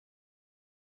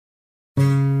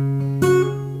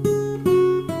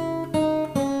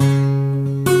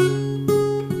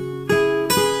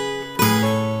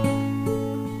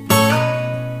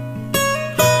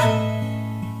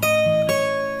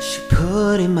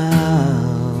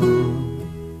mouth,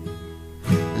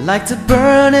 like the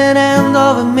burning end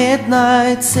of a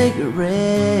midnight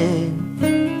cigarette.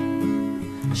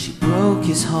 She broke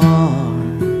his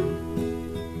heart.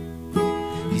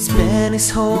 He spent his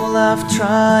whole life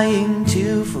trying to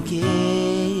forget.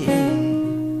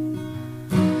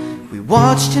 We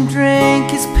watched him drink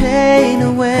his pain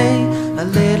away, a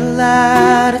little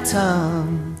at a time.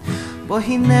 But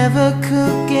he never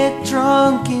could get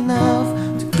drunk enough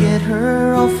to get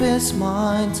her off his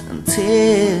mind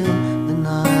until the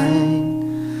night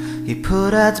he put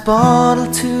that bottle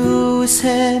to his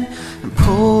head and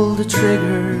pulled the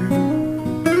trigger,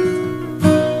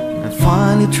 and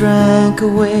finally drank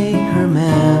away her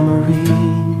memory.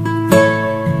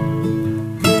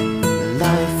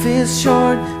 Life is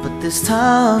short, but this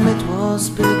time it was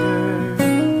bigger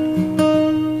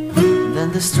than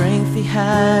the strength he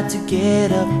had to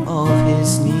get up off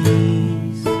his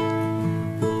knees.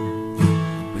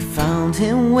 We found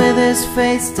him with his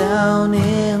face down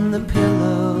in the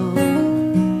pillow,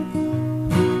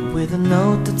 with a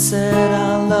note that said,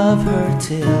 "I'll love her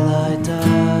till I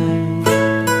die."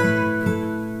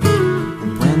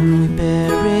 And when we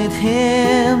buried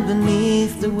him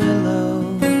beneath the willow,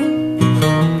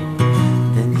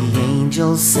 then the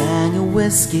angels sang a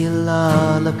whiskey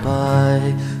lullaby.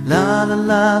 La la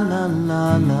la la la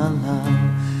la la,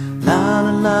 la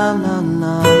la la la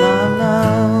la la la,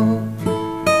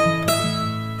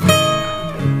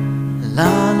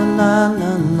 la la la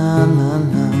la la la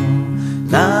la,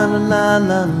 la la la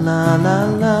la la la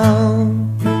la.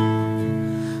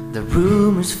 The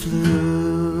rumors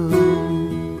flew,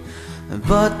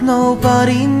 but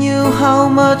nobody knew how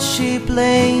much she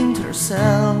blamed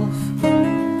herself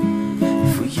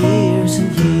for years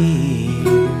and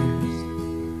years.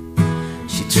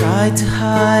 She tried to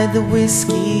hide the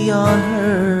whiskey on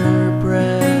her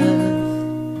breath.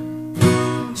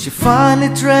 She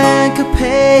finally drank her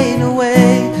pain away,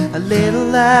 a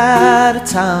little at a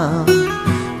time.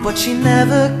 But she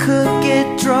never could get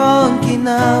drunk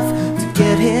enough to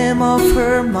get him off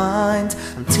her mind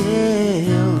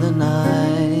until the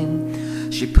night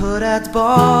she put that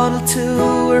bottle to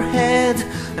her head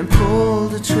and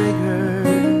pulled the trigger,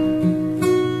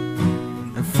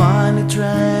 and finally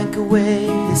drank away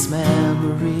his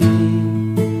memory.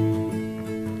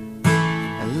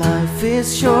 And life is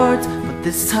short, but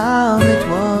this time it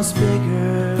was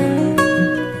bigger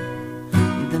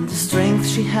than the strength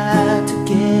she had to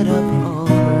get up off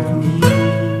her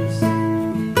knees.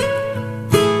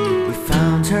 We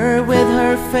found her with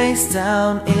her face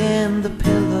down in the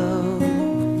pillow,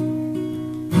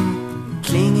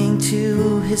 clinging to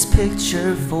his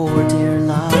picture for dear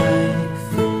life.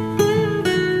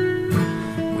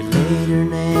 We laid her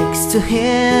next to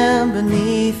him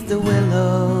beneath the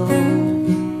willow,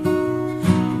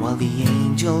 while the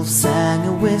angels sang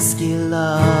a whiskey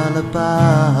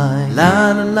lullaby. La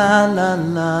la la la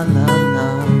la la la,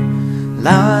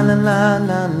 la la la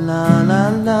la la la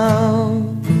la.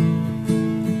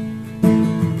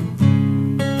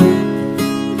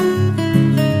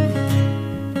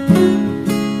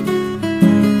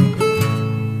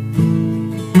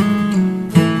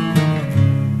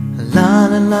 La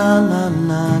la la la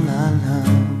la la la,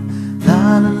 la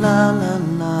la la la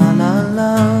la la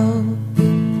la.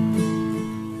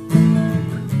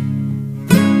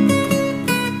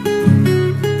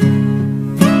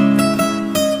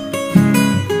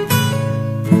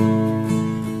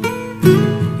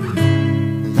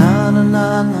 La la la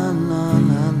la la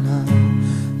la la,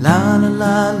 la la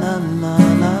la la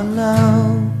la la la.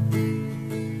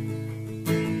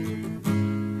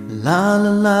 La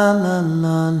la la la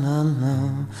la la la,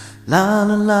 la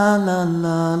la la la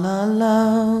la la la.